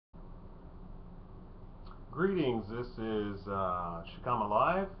Greetings, this is Shikama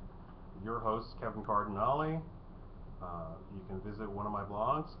Live, your host Kevin Cardinale. You can visit one of my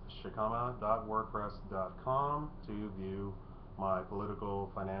blogs, shikama.wordpress.com, to view my political,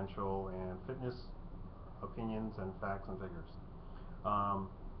 financial, and fitness opinions and facts and figures. Um,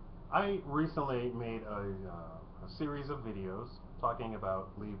 I recently made a series of videos talking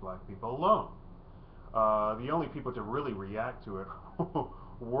about leave black people alone. The only people to really react to it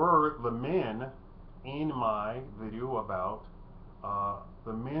were the men in my video about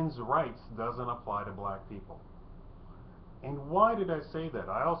the men's rights doesn't apply to black people. And why did I say that?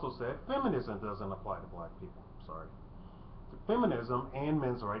 I also said feminism doesn't apply to black people. Sorry. Feminism and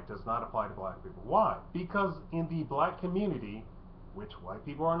men's right does not apply to black people. Why? Because in the black community, which white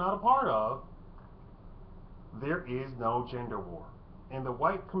people are not a part of, there is no gender war. In the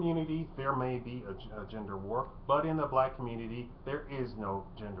white community, there may be a gender war, but in the black community, there is no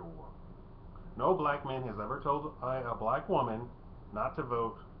gender war. No black man has ever told a black woman not to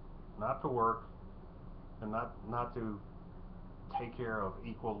vote, not to work, and not to take care of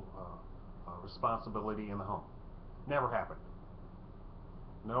equal responsibility in the home. Never happened.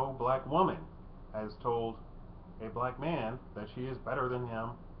 No black woman has told a black man that she is better than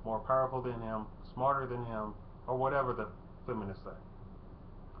him, more powerful than him, smarter than him, or whatever the feminists say.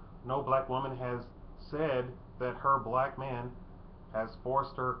 No black woman has said that her black man has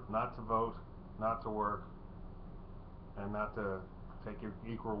forced her not to vote, not to work, and not to take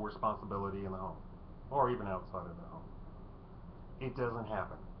equal responsibility in the home, or even outside of the home. It doesn't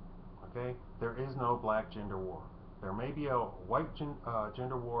happen. Okay? There is no black gender war. There may be a white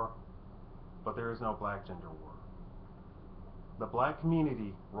gender war, but there is no black gender war. The black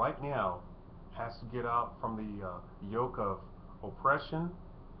community right now has to get out from the yoke of oppression,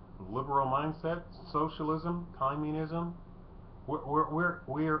 liberal mindset, socialism, communism.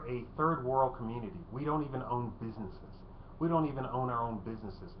 We're a third world community. We don't even own businesses. We don't even own our own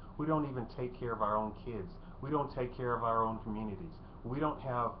businesses. We don't even take care of our own kids. We don't take care of our own communities. We don't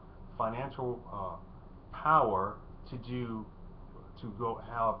have financial power to go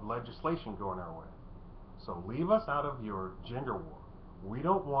have legislation going our way. So leave us out of your gender war. We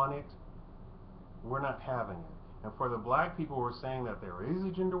don't want it. We're not having it. And for the black people who are saying that there is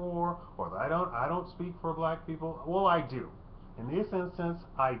a gender war, or that I don't speak for black people, well, I do. In this instance,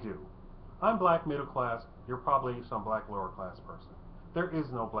 I do. I'm black middle class. You're probably some black lower class person. There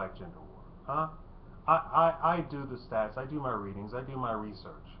is no black gender war, huh? I do the stats. I do my readings. I do my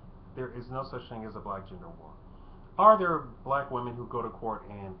research. There is no such thing as a black gender war. Are there black women who go to court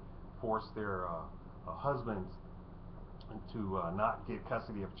and force their husbands to not get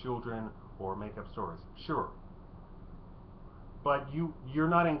custody of children or make up stories? Sure. But you're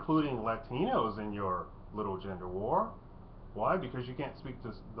not including Latinos in your little gender war. Why? Because you can't speak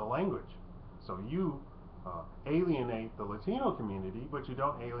the language. So you alienate the Latino community, but you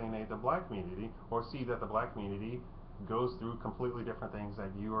don't alienate the black community, or see that the black community goes through completely different things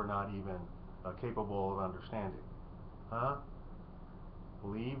that you are not even capable of understanding. Huh?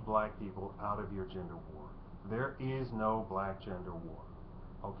 Leave black people out of your gender war. There is no black gender war.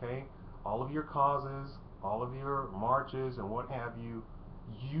 Okay? All of your causes, all of your marches and what have you,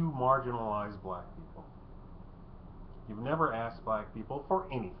 you marginalize black people. You've never asked black people for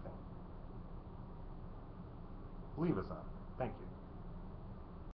anything. Leave us out.